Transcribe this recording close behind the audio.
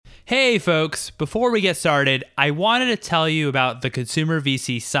Hey folks, before we get started, I wanted to tell you about the Consumer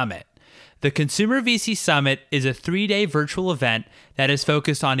VC Summit. The Consumer VC Summit is a 3-day virtual event that is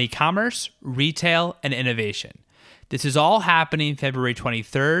focused on e-commerce, retail, and innovation. This is all happening February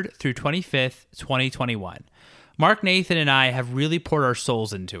 23rd through 25th, 2021. Mark, Nathan, and I have really poured our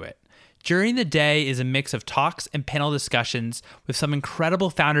souls into it. During the day is a mix of talks and panel discussions with some incredible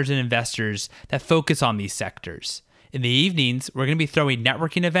founders and investors that focus on these sectors. In the evenings, we're going to be throwing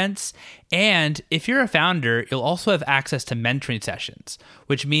networking events, and if you're a founder, you'll also have access to mentoring sessions,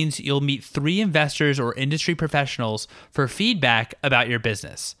 which means you'll meet 3 investors or industry professionals for feedback about your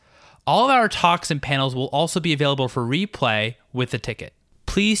business. All of our talks and panels will also be available for replay with a ticket.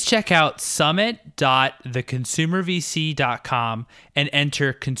 Please check out summit.theconsumervc.com and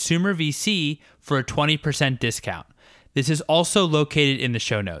enter ConsumerVC for a 20% discount. This is also located in the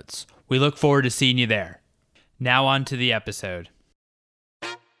show notes. We look forward to seeing you there. Now on to the episode.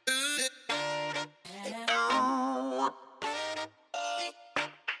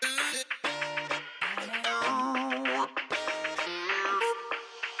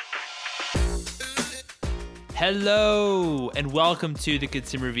 Hello, and welcome to the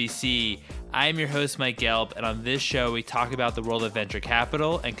Consumer VC. I'm your host, Mike Gelb, and on this show, we talk about the world of venture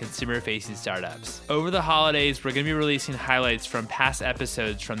capital and consumer-facing startups. Over the holidays, we're going to be releasing highlights from past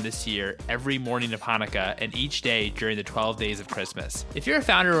episodes from this year every morning of Hanukkah and each day during the 12 days of Christmas. If you're a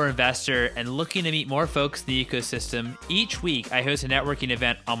founder or investor and looking to meet more folks in the ecosystem, each week I host a networking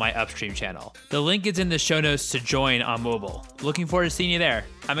event on my Upstream channel. The link is in the show notes to join on mobile. Looking forward to seeing you there.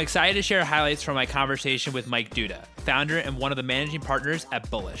 I'm excited to share highlights from my conversation with Mike Duda, founder and one of the managing partners at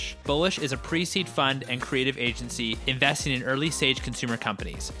Bullish. Bullish is a pre-seed fund and creative agency investing in early-stage consumer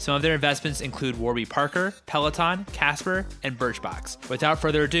companies. Some of their investments include Warby Parker, Peloton, Casper, and Birchbox. Without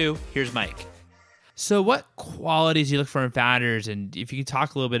further ado, here's Mike. So what qualities do you look for in founders, and if you could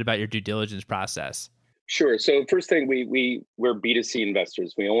talk a little bit about your due diligence process? Sure. So first thing, we're B2C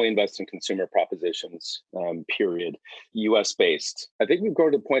investors. We only invest in consumer propositions, period, US based. I think we've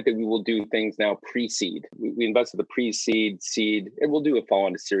grown to the point that we will do things now pre-seed. We invest at the pre-seed, seed, and we'll do a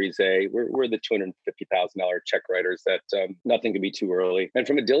follow-on to Series A. We're the $250,000 check writers that nothing can be too early. And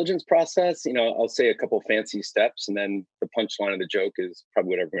from a diligence process, I'll say a couple fancy steps, and then the punchline of the joke is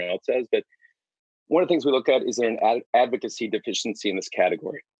probably what everyone else says. But one of the things we look at is there an advocacy deficiency in this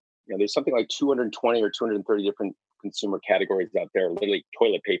category. There's something like 220 or 230 different consumer categories out there. Literally,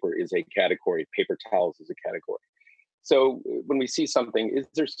 toilet paper is a category. Paper towels is a category. So when we see something, is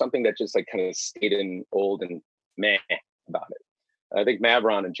there something that just kind of stayed in old and meh about it? I think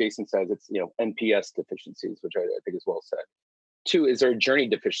Mavron and Jason says it's, NPS deficiencies, which I think is well said. 2, is there a journey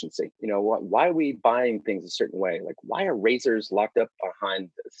deficiency? Why are we buying things a certain way? Like, why are razors locked up behind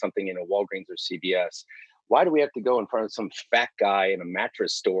something in a Walgreens or CVS? Why do we have to go in front of some fat guy in a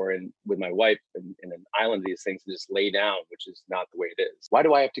mattress store and with my wife in an island of these things and just lay down, which is not the way it is? Why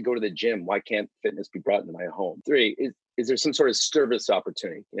do I have to go to the gym? Why can't fitness be brought into my home? 3, is there some sort of service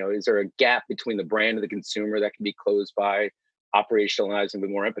opportunity? Is there a gap between the brand and the consumer that can be closed by operationalizing with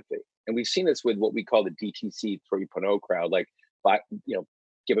more empathy? And we've seen this with what we call the DTC 3.0 crowd, like,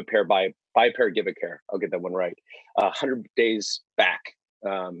 give a pair, buy a pair, give a care. I'll get that one right. 100 days back.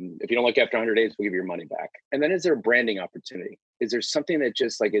 If you don't look after 100 days, we'll give you your money back. And then is there a branding opportunity? Is there something that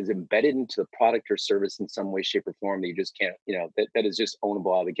just is embedded into the product or service in some way, shape, or form that you just can't, that is just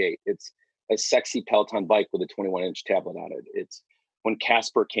ownable out of the gate? It's a sexy Peloton bike with a 21-inch tablet on it. It's when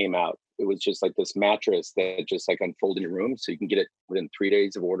Casper came out, it was just like this mattress that just unfold in your room so you can get it within 3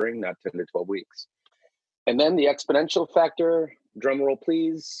 days of ordering, not 10 to 12 weeks. And then the exponential factor, drum roll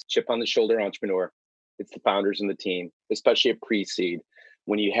please, chip on the shoulder entrepreneur. It's the founders and the team, especially at pre-seed.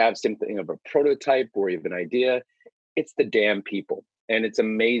 When you have something of a prototype or you have an idea, it's the damn people. And it's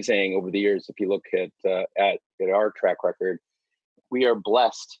amazing over the years, if you look at our track record, we are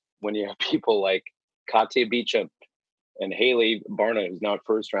blessed when you have people like Katya Beecham and Haley Barna, who's now at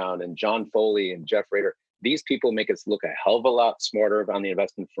first round, and John Foley and Jeff Rader. These people make us look a hell of a lot smarter on the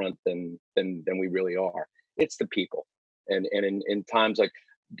investment front than we really are. It's the people. And in times like,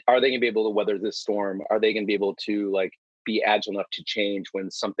 are they going to be able to weather this storm? Are they going to be able to be agile enough to change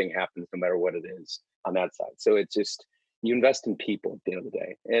when something happens, no matter what it is on that side? So it's just, you invest in people at the end of the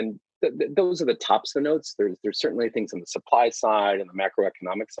day. And those are the tops of the notes. There's certainly things on the supply side and the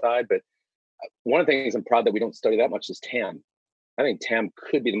macroeconomic side. But one of the things I'm proud that we don't study that much is TAM. I think TAM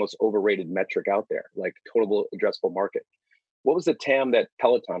could be the most overrated metric out there, like total addressable market. What was the TAM that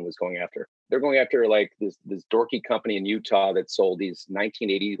Peloton was going after? They're going after this dorky company in Utah that sold these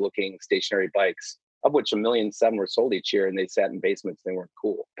 1980 looking stationary bikes, of which 1.7 million were sold each year, and they sat in basements. They weren't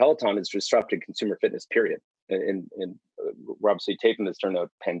cool. Peloton has disrupted consumer fitness, period. and we're obviously taping this during a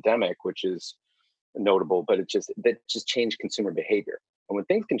pandemic, which is notable, but that just changed consumer behavior. And when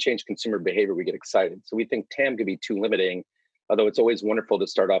things can change consumer behavior, we get excited. So we think TAM could be too limiting, although it's always wonderful to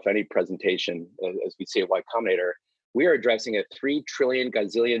start off any presentation, as we see at Y Combinator. We are addressing a 3 trillion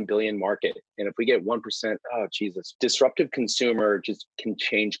gazillion billion market. And if we get 1%, oh, Jesus, disruptive consumer just can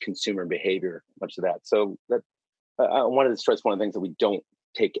change consumer behavior, much of that. So that I wanted to stress one of the things that we don't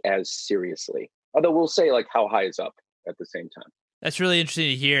take as seriously, although we'll say like how high is up at the same time. That's really interesting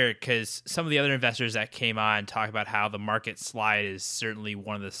to hear, because some of the other investors that came on talk about how the market slide is certainly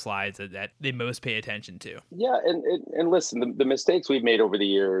one of the slides that they most pay attention to. Yeah, and listen, the mistakes we've made over the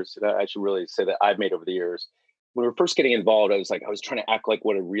years, I should really say that I've made over the years. When we were first getting involved, I was trying to act like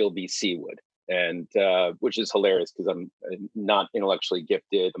what a real VC would, and which is hilarious because I'm not intellectually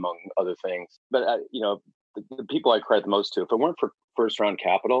gifted, among other things. But the people I credit the most to, if it weren't for first round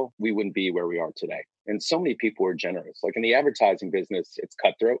capital, we wouldn't be where we are today. And so many people were generous. Like in the advertising business, it's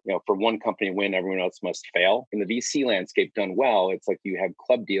cutthroat. For one company to win, everyone else must fail. In the VC landscape done well, it's like you have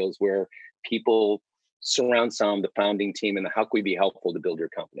club deals where people surround the founding team, and how can we be helpful to build your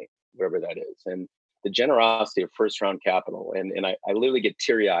company, wherever that is. And the generosity of first round capital, and I literally get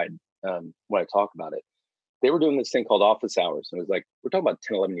teary eyed when I talk about it. They were doing this thing called office hours. And it was like, we're talking about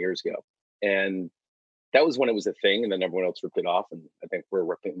 10, 11 years ago. And that was when it was a thing, and then everyone else ripped it off. And I think we're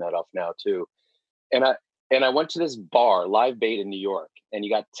ripping that off now too. And I went to this bar, Live Bait in New York, and you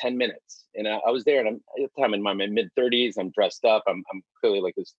got 10 minutes. And I was there, and I'm at the time in my mid-30s. I'm dressed up. I'm clearly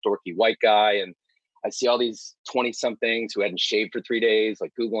like this dorky white guy, and I see all these 20-somethings who hadn't shaved for 3 days,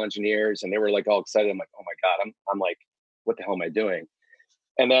 like Google engineers, and they were like all excited. I'm like, oh my God, I'm like, what the hell am I doing?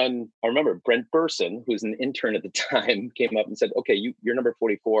 And then I remember Brent Burson, who was an intern at the time, came up and said, okay, you're number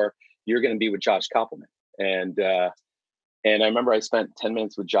 44. You're going to be with Josh Koppelman. And I remember I spent 10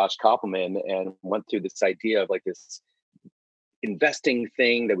 minutes with Josh Koppelman and went through this idea of like this investing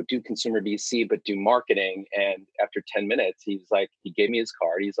thing that would do consumer VC, but do marketing. And after 10 minutes, he gave me his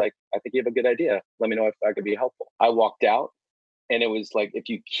card. He's like, I think you have a good idea. Let me know if I could be helpful. I walked out, and it was like, if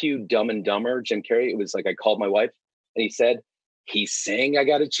you cue Dumb and Dumber, Jim Carrey, it was like, I called my wife and he said, he's saying I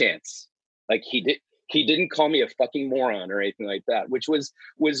got a chance. Like he didn't call me a fucking moron or anything like that, which was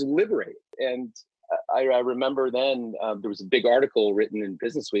liberating. And I remember then there was a big article written in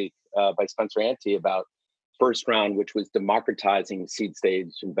Business Week by Spencer Ante about first round, which was democratizing seed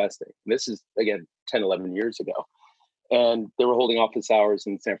stage investing. And this is, again, 10, 11 years ago. And they were holding office hours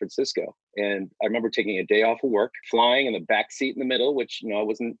in San Francisco. And I remember taking a day off of work, flying in the back seat in the middle, which I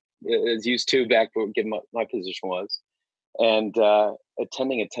wasn't as used to back given my position was, and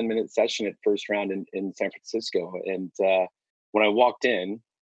attending a 10-minute session at first round in San Francisco. And when I walked in,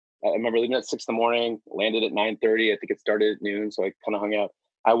 I remember leaving at 6 a.m, landed at 9:30. I think it started at noon, so I kind of hung out.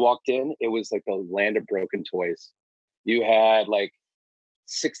 I walked in, it was like the land of broken toys. You had like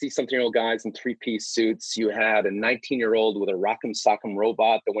 60-something-year-old guys in 3-piece suits. You had a 19-year-old with a Rock'em Sock'em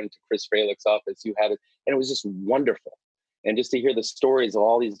robot that went into Chris Fralick's office. You had it, and it was just wonderful. And just to hear the stories of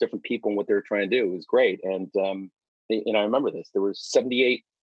all these different people and what they were trying to do was great. And I remember this. There were 78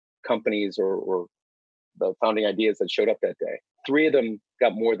 companies or the founding ideas that showed up that day. 3 of them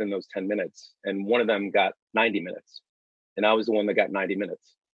got more than those 10 minutes, and 1 of them got 90 minutes. And I was the one that got 90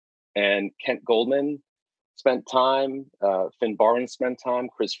 minutes. And Kent Goldman spent time, Finn Barnes spent time,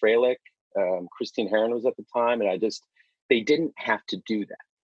 Chris Fralick, Christine Heron was at the time. And they didn't have to do that.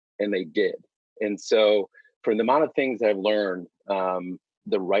 And they did. And so from the amount of things I've learned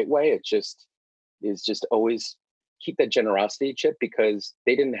the right way, it is just always keep that generosity, Chip, because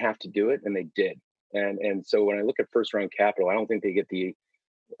they didn't have to do it and they did. And so when I look at first round capital, I don't think they get the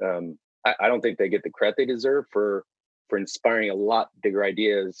credit they deserve for inspiring a lot bigger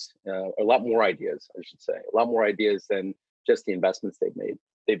ideas, a lot more ideas, I should say, a lot more ideas than just the investments they've made.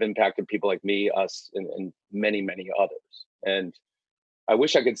 They've impacted people like me, us, and many, many others. And I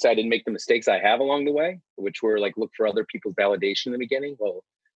wish I could say I didn't make the mistakes I have along the way, which were like, look for other people's validation in the beginning. Well,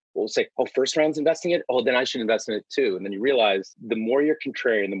 we'll say, oh, first round's investing it. Oh, then I should invest in it too. And then you realize the more you're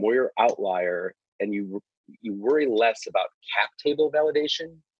contrarian, the more you're outlier, and you worry less about cap table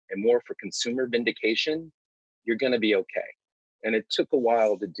validation and more for consumer vindication, you're going to be okay. And it took a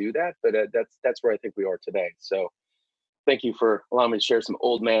while to do that, but that's where I think we are today. So thank you for allowing me to share some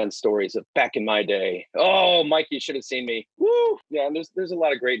old man stories of back in my day. Oh, Mike, you should have seen me. Woo! Yeah, and there's a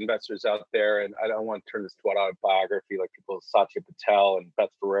lot of great investors out there, and I don't want to turn this to autobiography like people Satya Patel and Beth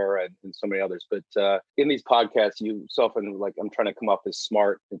Ferreira and so many others. But in these podcasts, you so often like I'm trying to come off as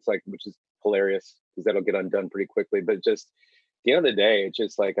smart. It's like, which is hilarious because that'll get undone pretty quickly. But just at the end of the day, it's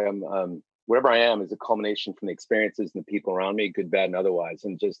just like I'm whatever I am is a culmination from the experiences and the people around me, good, bad, and otherwise.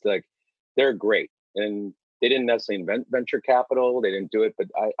 And just like they're great. And They didn't necessarily invent venture capital. They didn't do it, but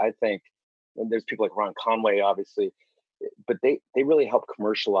I think, and there's people like Ron Conway, obviously, but they really help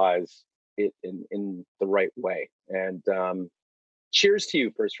commercialize it in the right way. And cheers to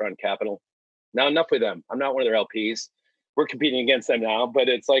you, First Round Capital. Now enough with them. I'm not one of their LPs. We're competing against them now, but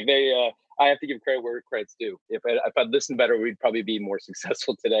it's like I have to give credit where credit's due. If I'd listened better, we'd probably be more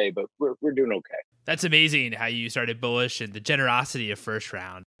successful today, but we're doing okay. That's amazing how you started Bullish and the generosity of First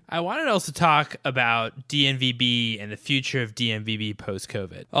Round. I wanted to also talk about DNVB and the future of DNVB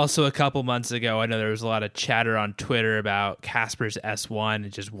post-COVID. Also, a couple months ago, I know there was a lot of chatter on Twitter about Casper's S1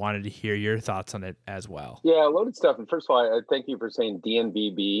 and just wanted to hear your thoughts on it as well. Yeah, loaded stuff. And first of all, I thank you for saying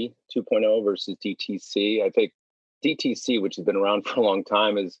DNVB 2.0 versus DTC. I think DTC, which has been around for a long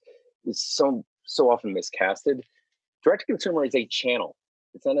time, is so often miscasted. Direct-to-consumer is a channel.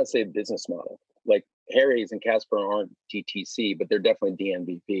 It's not necessarily a business model. Like Harry's and Casper aren't DTC, but they're definitely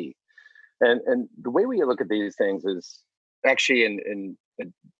DNVB. And the way we look at these things is actually in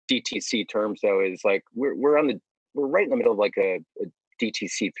DTC terms, though, is like we're right in the middle of like a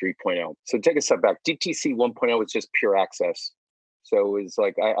DTC 3.0. So take a step back. DTC 1.0 was just pure access. So it was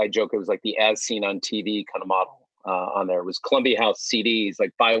like I joke, it was like the as seen on TV kind of model on there. It was Columbia House CDs,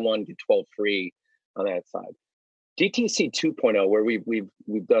 like buy one get 12 free on that side. DTC 2.0, where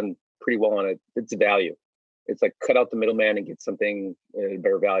we've done pretty well on it, it's value. It's like cut out the middleman and get something at a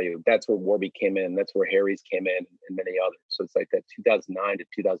better value. That's where Warby came in. That's where Harry's came in and many others. So it's like that 2009 to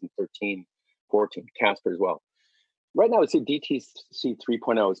 2013, 14, Casper as well. Right now, I see DTC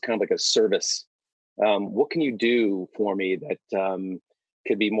 3.0 is kind of like a service. What can you do for me that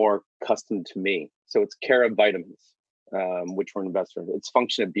could be more custom to me? So it's Care of Vitamins, which we're an investor in. It's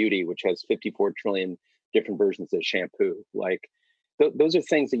Function of Beauty, which has 54 trillion different versions of shampoo. Like those are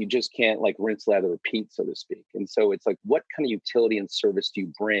things that you just can't like rinse, lather, repeat, so to speak. And so it's like, what kind of utility and service do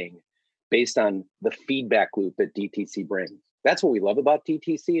you bring based on the feedback loop that DTC brings? That's what we love about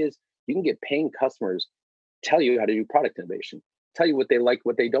DTC is you can get paying customers tell you how to do product innovation, tell you what they like,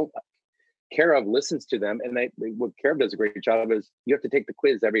 what they don't like. Care of listens to them, and what Care of does a great job is you have to take the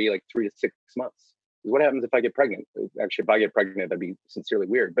quiz every like 3 to 6 months. What happens if I get pregnant? Actually, if I get pregnant, that'd be sincerely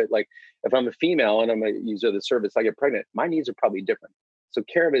weird. But like, if I'm a female and I'm a user of the service, I get pregnant, my needs are probably different. So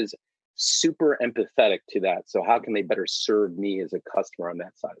Care of is super empathetic to that. So how can they better serve me as a customer on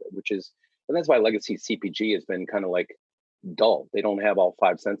that side of it? And that's why legacy CPG has been kind of like dull. They don't have all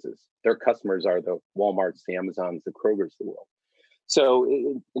 5 senses. Their customers are the Walmarts, the Amazons, the Krogers of the world. So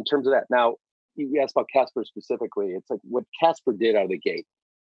in terms of that, now you asked about Casper specifically. It's like what Casper did out of the gate.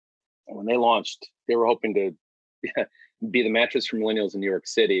 When they launched, they were hoping to be the mattress for millennials in New York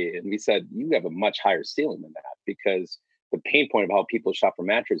City. And we said, you have a much higher ceiling than that because the pain point of how people shop for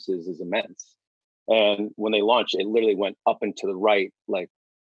mattresses is immense. And when they launched, it literally went up and to the right, like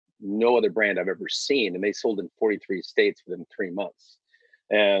no other brand I've ever seen. And they sold in 43 states within 3 months.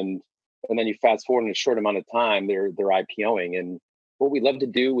 And then you fast forward in a short amount of time, they're IPOing. And what we love to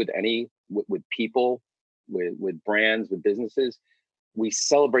do with people, with brands, with businesses, we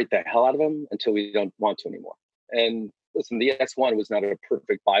celebrate the hell out of them until we don't want to anymore. And listen, the S1 was not a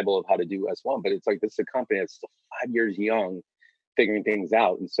perfect Bible of how to do S1, but it's like this is a company that's still 5 years young, figuring things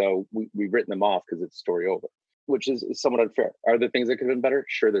out. And so we've written them off because it's story over, which is somewhat unfair. Are there things that could have been better?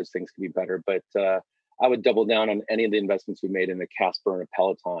 Sure, there's things could be better, but I would double down on any of the investments we made in a Casper and a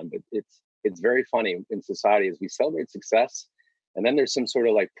Peloton. But it's very funny in society as we celebrate success, and then there's some sort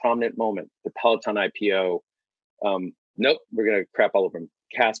of like prominent moment. The Peloton IPO. Nope, we're going to crap all over them.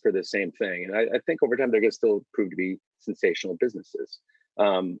 Casper, the same thing. And I think over time, they're going to still prove to be sensational businesses.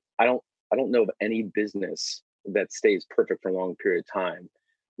 I don't know of any business that stays perfect for a long period of time,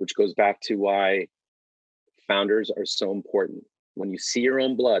 which goes back to why founders are so important. When you see your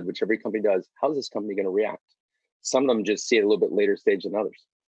own blood, which every company does, how's this company going to react? Some of them just see it a little bit later stage than others.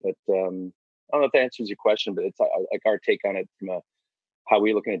 But I don't know if that answers your question, but it's like our take on it from how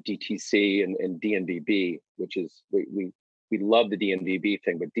we're looking at DTC and DNVB, which is we love the DNVB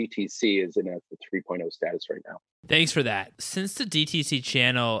thing, but DTC is in a 3.0 status right now. Thanks for that. Since the DTC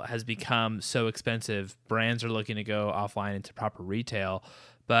channel has become so expensive, brands are looking to go offline into proper retail.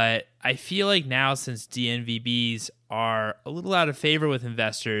 But I feel like now, since DNVBs are a little out of favor with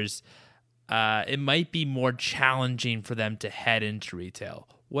investors, it might be more challenging for them to head into retail.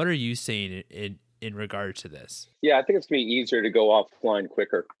 What are you seeing in regard to this? Yeah, I think it's going to be easier to go offline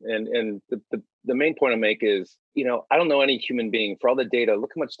quicker. And the main point I make is, I don't know any human being, for all the data,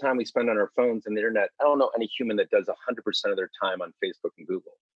 look how much time we spend on our phones and the internet. I don't know any human that does 100% of their time on Facebook and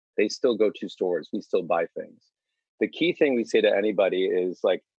Google. They still go to stores. We still buy things. The key thing we say to anybody is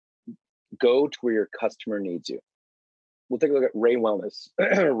like, go to where your customer needs you. We'll take a look at Ray Wellness.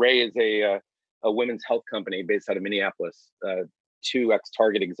 Ray is a a women's health company based out of Minneapolis. Two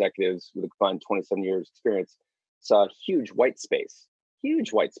ex-Target executives with a combined 27 years experience saw a huge white space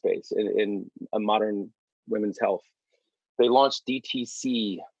in a modern women's health. They launched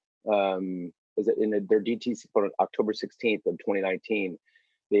DTC their DTC on October 16th of 2019.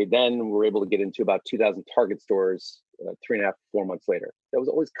 They then were able to get into about 2,000 Target stores 3.5, 4 months later. That was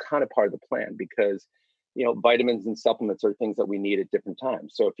always kind of part of the plan because, vitamins and supplements are things that we need at different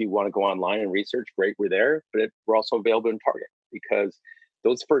times. So if you want to go online and research, great, we're there, but we're also available in Target because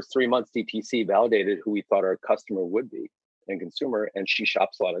those first 3 months DTC validated who we thought our customer would be and consumer, and she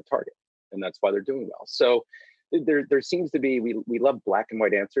shops a lot at Target, and that's why they're doing well. So there seems to be, we love black and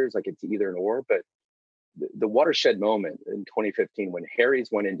white answers, like it's either an or, but the watershed moment in 2015 when Harry's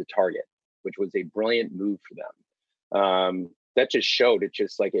went into Target, which was a brilliant move for them. That just showed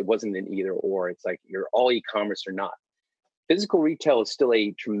it wasn't an either or. It's like you're all e-commerce or not. Physical retail is still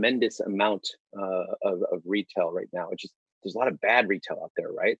a tremendous amount of retail right now. It's just, there's a lot of bad retail out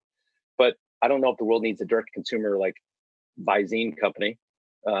there, right? But I don't know if the world needs a direct consumer like Visine company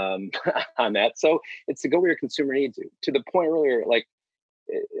on that. So it's to go where your consumer needs you. To the point earlier, like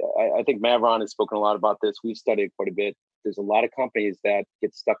I think Mavron has spoken a lot about this. We've studied quite a bit. There's a lot of companies that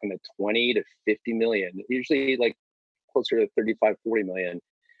get stuck in the 20 to 50 million, usually like closer to 35, 40 million,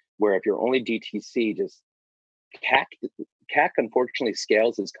 where if you're only DTC, just CAC unfortunately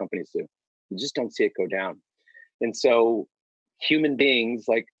scales as companies do. You just don't see it go down. And so human beings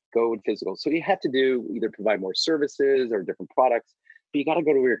like go with physical. So you have to do either provide more services or different products, but you got to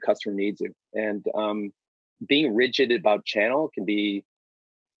go to where your customer needs you. And being rigid about channel can be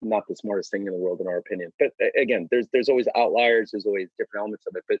not the smartest thing in the world, in our opinion. But again, there's always outliers. There's always different elements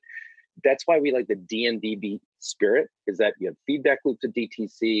of it. But that's why we like the DNVB spirit, is that you have feedback loops at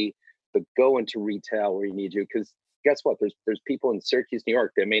DTC, but go into retail where you need you. Because guess what? There's people in Syracuse, New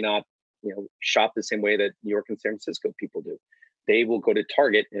York that may not, shop the same way that New York and San Francisco people do. They will go to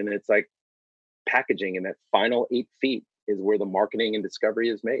Target, and it's like packaging, and that final 8 feet is where the marketing and discovery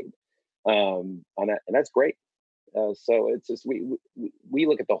is made on that, and that's great. So it's just we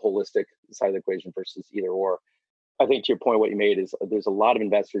look at the holistic side of the equation versus either or. I think to your point, what you made is there's a lot of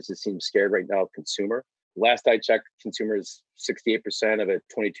investors that seem scared right now of consumer. Last I checked, consumer is 68% of a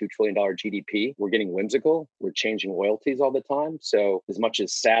 $22 trillion GDP. We're getting whimsical. We're changing loyalties all the time. So as much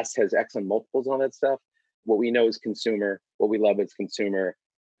as SaaS has excellent multiples on that stuff, what we know is consumer, what we love is consumer.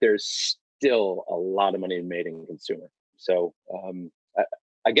 There's still a lot of money made in consumer. So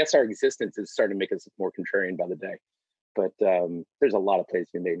I guess our existence is starting to make us more contrarian by the day. But there's a lot of plays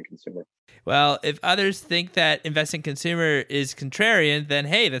to be made in consumer. Well, if others think that investing in consumer is contrarian, then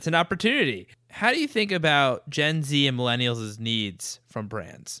hey, that's an opportunity. How do you think about Gen Z and millennials' needs from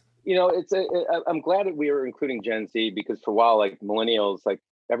brands? I'm glad that we were including Gen Z because for a while, like millennials, like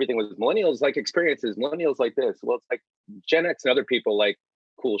everything was millennials like experiences, millennials like this. Well, it's like Gen X and other people like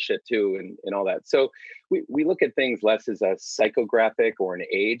cool shit too and all that. So we look at things less as a psychographic or an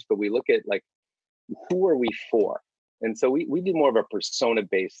age, but we look at like, who are we for? And so we do more of a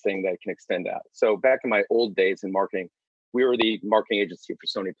persona-based thing that can extend out. So back in my old days in marketing, we were the marketing agency for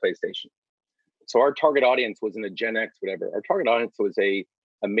Sony PlayStation. So our target audience wasn't a Gen X, whatever. Our target audience was a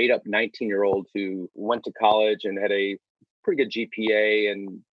made-up 19-year-old who went to college and had a pretty good GPA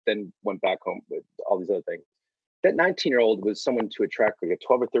and then went back home with all these other things. That 19-year-old was someone to attract like a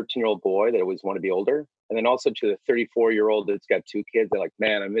 12 or 13-year-old boy that always wanted to be older. And then also to the 34-year-old that's got 2 kids. They're like,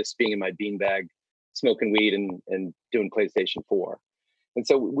 man, I miss being in my beanbag, smoking weed and doing PlayStation 4. And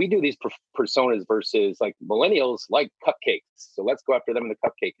so we do these personas versus like millennials like cupcakes. So let's go after them in the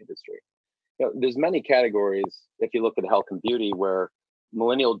cupcake industry. There's many categories, if you look at health and beauty, where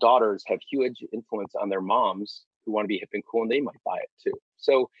millennial daughters have huge influence on their moms who want to be hip and cool, and they might buy it too.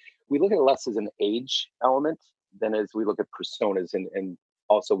 So we look at it less as an age element than as we look at personas and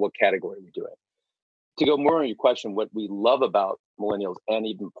also what category we do it. To go more on your question, what we love about millennials and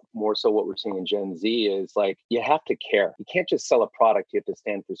even more so what we're seeing in Gen Z is like, you have to care. You can't just sell a product. You have to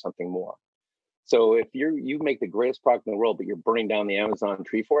stand for something more. So if you make the greatest product in the world, but you're burning down the Amazon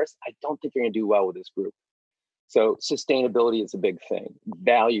tree forest, I don't think you're going to do well with this group. So sustainability is a big thing.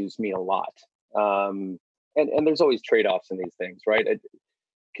 Values mean a lot. And there's always trade-offs in these things, right?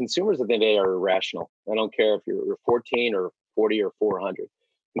 Consumers of the day are irrational. I don't care if you're 14 or 40 or 400.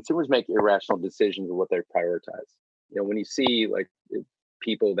 Consumers make irrational decisions of what they prioritize. When you see like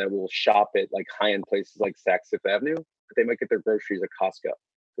people that will shop at like high-end places like Saks Fifth Avenue, but they might get their groceries at Costco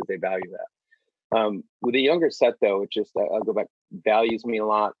because they value that. With a younger set, though, it's just I'll go back. Values mean a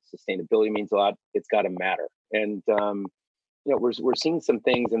lot. Sustainability means a lot. It's got to matter. And we're seeing some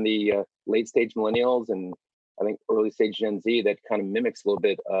things in the late stage millennials and I think early stage Gen Z that kind of mimics a little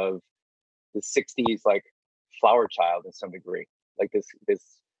bit of the 60s like flower child in some degree, like this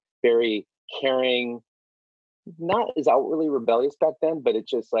very caring, not as outwardly rebellious back then, but it's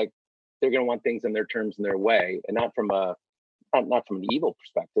just like they're going to want things in their terms and their way, and not from a not from an evil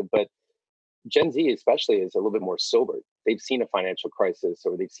perspective, but Gen Z especially is a little bit more sober. They've seen a financial crisis,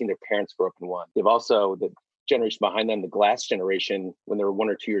 or they've seen their parents grow up in one. They've also, the generation behind them, the glass generation, when they were 1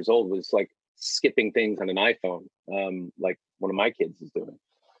 or 2 years old, was like skipping things on an iPhone, like one of my kids is doing.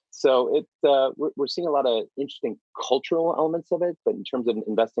 So we're seeing a lot of interesting cultural elements of it, but in terms of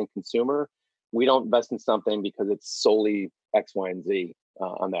investing in consumer, we don't invest in something because it's solely X, Y, and Z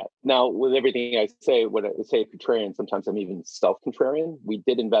on that. Now, with everything I say, when I say contrarian, sometimes I'm even self-contrarian. We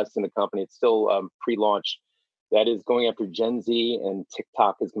did invest in a company. It's still pre-launch that is going after Gen Z, and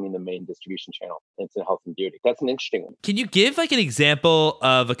TikTok is going to be the main distribution channel. And it's in health and beauty. That's an interesting one. Can you give like an example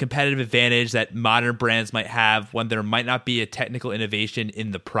of a competitive advantage that modern brands might have when there might not be a technical innovation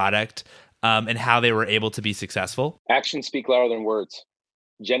in the product, and how they were able to be successful? Actions speak louder than words.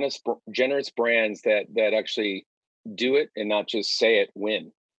 Generous brands that actually do it and not just say it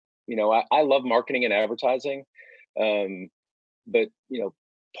win. I love marketing and advertising, but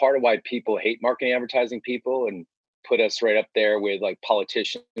part of why people hate marketing advertising people and put us right up there with like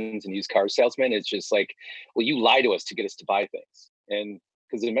politicians and used car salesmen is just like, well, you lie to us to get us to buy things. And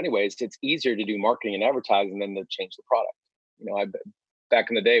because in many ways it's easier to do marketing and advertising than to change the product. Back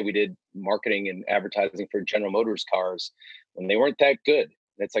in the day, we did marketing and advertising for General Motors cars when they weren't that good.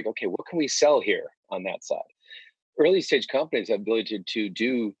 And it's like, okay, what can we sell here on that side? Early stage companies have the ability to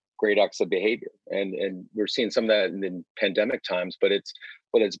do great acts of behavior. And we're seeing some of that in pandemic times, but it's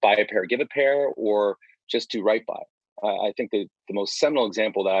whether it's buy a pair, give a pair, or just do right by. I think the most seminal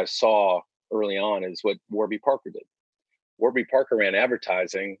example that I saw early on is what Warby Parker did. Warby Parker ran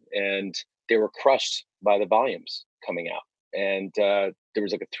advertising and they were crushed by the volumes coming out. And there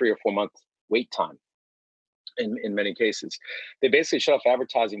was like a 3 or 4 month wait time in many cases. They basically shut off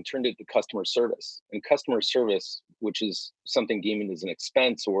advertising, turned it to customer service. And customer service, which is something deemed as an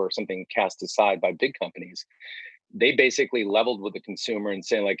expense or something cast aside by big companies, they basically leveled with the consumer and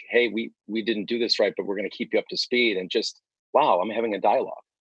saying like, hey, we didn't do this right, but we're going to keep you up to speed. And just, wow, I'm having a dialogue.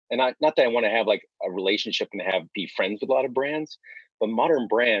 And not that I want to have like a relationship and be friends with a lot of brands, but modern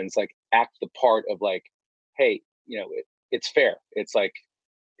brands like act the part of like, hey, it's fair. It's like,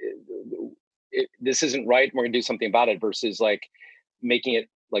 this isn't right. We're going to do something about it, versus like making it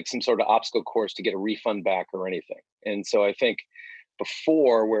like some sort of obstacle course to get a refund back or anything. And so I think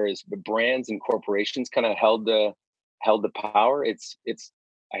before, whereas the brands and corporations kind of held the power, it's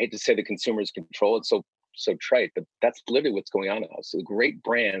I hate to say the consumers control it, so trite, but that's literally what's going on now. So the great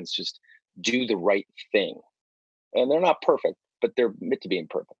brands just do the right thing, and they're not perfect, but they're meant to be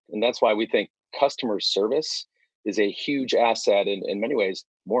imperfect. And that's why we think customer service is a huge asset, in many ways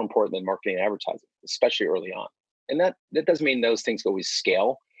more important than marketing and advertising, especially early on. And that doesn't mean those things always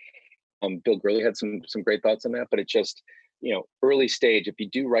scale. Bill Gurley had some great thoughts on that, but it's just, early stage, if you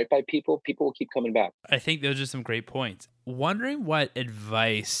do right by people will keep coming back. I think those are some great points. Wondering what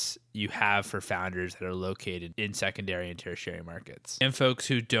advice you have for founders that are located in secondary and tertiary markets and folks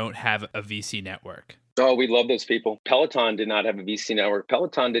who don't have a VC network. Oh, we love those people. Peloton did not have a VC network.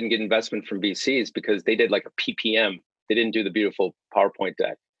 Peloton didn't get investment from VCs because they did like a PPM. They didn't do the beautiful PowerPoint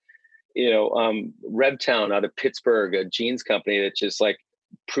deck. RevTown out of Pittsburgh, a jeans company that's just like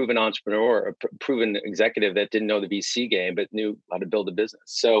proven entrepreneur, a proven executive that didn't know the VC game, but knew how to build a business.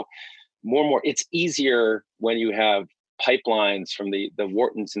 So more and more, it's easier when you have pipelines from the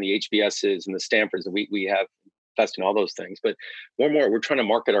Whartons and the HBSs and the Stanfords, and we have invested in all those things. But more and more, we're trying to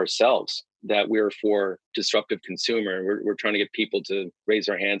market ourselves that we're for disruptive consumer. We're trying to get people to raise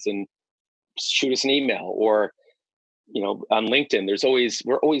their hands and shoot us an email, or on LinkedIn,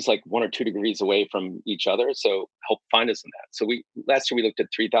 we're always like 1 or 2 degrees away from each other. So help find us in that. So last year we looked at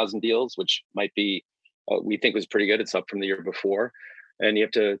 3,000 deals, which might be, we think was pretty good. It's up from the year before, and you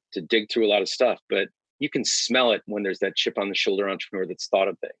have to dig through a lot of stuff, but you can smell it when there's that chip on the shoulder entrepreneur that's thought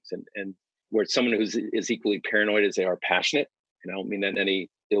of things, and where someone who's is equally paranoid as they are passionate. And I don't mean that in any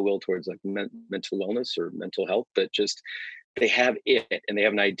ill will towards like mental wellness or mental health, but just they have it and they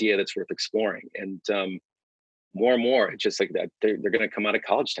have an idea that's worth exploring. And more and more, it's just like that. They're going to come out of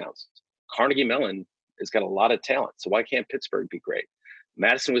college towns. Carnegie Mellon has got a lot of talent. So why can't Pittsburgh be great?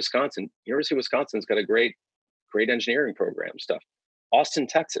 Madison, Wisconsin, University of Wisconsin's got a great engineering program stuff. Austin,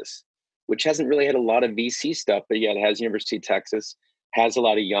 Texas, which hasn't really had a lot of VC stuff, but yet it has University of Texas, has a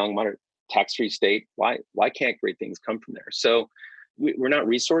lot of young, modern, tax-free state. Why can't great things come from there? So we're not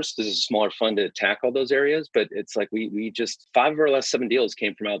resourced as a smaller fund to attack all those areas, but it's like we just 5 of our last 7 deals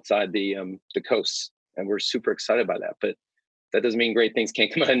came from outside the coasts. And we're super excited by that. But That doesn't mean great things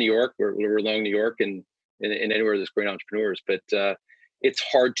can't come out of New York. We're long New York and anywhere there's great entrepreneurs, but it's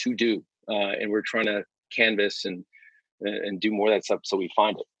hard to do. And we're trying to canvas and do more of that stuff so we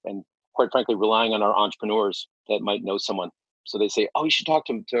find it. And quite frankly, relying on our entrepreneurs that might know someone. So they say, oh, you should talk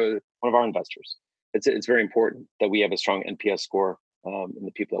to one of our investors. It's very important that we have a strong NPS score in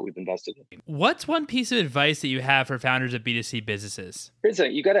the people that we've invested in. What's one piece of advice that you have for founders of B2C businesses? Here's the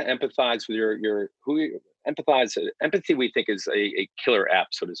thing. You got to empathize with empathy, we think, is a killer app,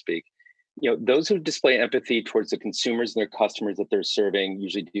 so to speak. Those who display empathy towards the consumers and their customers that they're serving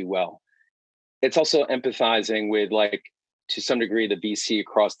usually do well. It's also empathizing with, like, to some degree, the VC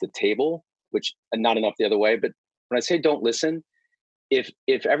across the table, which not enough the other way. But when I say don't listen, if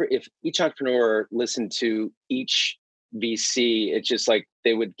each entrepreneur listened to each VC, it's just like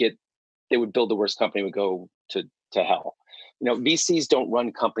they would build the worst company, would go to hell. VCs don't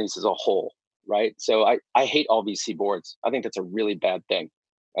run companies as a whole, right? So I hate all VC boards. I think that's a really bad thing.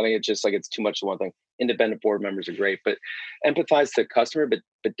 I think it's just like it's too much of one thing. Independent board members are great, but empathize to the customer, but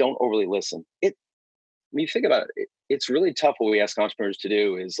don't overly listen. When you think about it, it's really tough. What we ask entrepreneurs to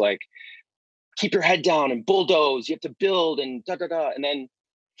do is like, keep your head down and bulldoze. You have to build and and then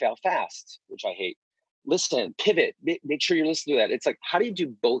fail fast, which I hate. Listen, pivot, make sure you're listening to that. It's like, how do you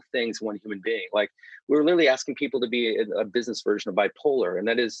do both things in one human being? Like, we're literally asking people to be a business version of bipolar, and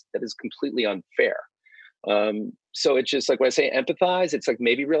that is completely unfair. So it's just like when I say empathize, it's like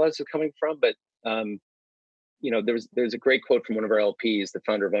maybe realize where it's coming from, but there's a great quote from one of our LPs, the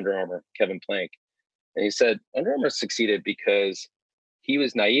founder of Under Armour, Kevin Plank, and he said Under Armour succeeded because he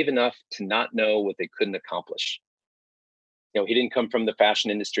was naive enough to not know what they couldn't accomplish. He didn't come from the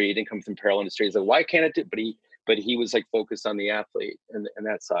fashion industry. He didn't come from the apparel industry. He's like, why can't it do? But he was like focused on the athlete and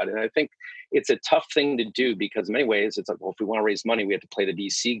that side. And I think it's a tough thing to do because in many ways it's like, well, if we want to raise money, we have to play the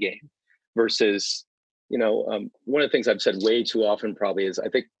VC game versus, one of the things I've said way too often probably is I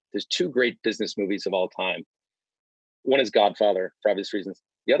think there's two great business movies of all time. One is Godfather for obvious reasons.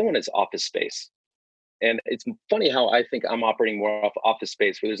 The other one is Office Space. And it's funny how I think I'm operating more off Office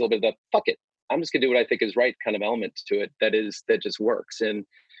Space, where there's a little bit of the fuck it, I'm just gonna do what I think is right kind of element to it that just works. And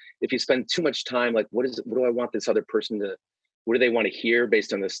if you spend too much time, like, what do I want this other person to, what do they want to hear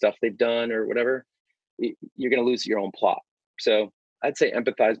based on the stuff they've done or whatever, you're gonna lose your own plot. So I'd say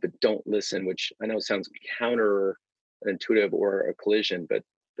empathize, but don't listen, which I know sounds counterintuitive or a collision, but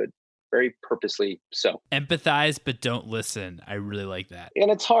very purposely so. Empathize, but don't listen. I really like that. And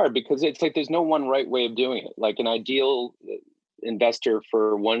it's hard because it's like there's no one right way of doing it. Like an ideal investor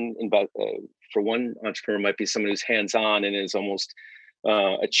for one entrepreneur might be someone who's hands-on and is almost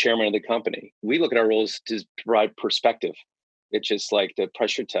a chairman of the company. We look at our roles to provide perspective. It's just like the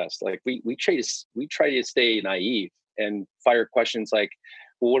pressure test. Like we try to stay naive and fire questions like,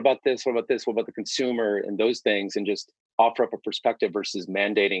 well, what about this? What about this? What about the consumer and those things? And just offer up a perspective versus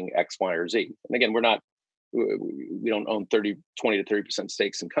mandating X, Y, or Z. And again, we don't own 20 to 30%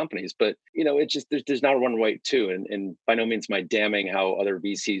 stakes in companies, but it's just, there's not a one way too. And by no means am I damning how other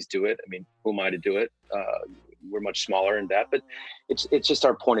VCs do it. I mean, who am I to do it? We're much smaller in that, but it's just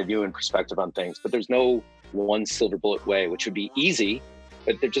our point of view and perspective on things. But there's no one silver bullet way, which would be easy,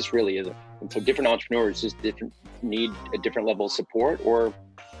 but there just really isn't. And so different entrepreneurs just need a different level of support or,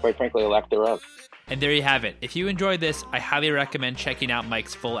 quite frankly, a lack thereof. And there you have it. If you enjoyed this, I highly recommend checking out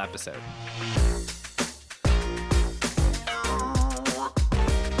Mike's full episode.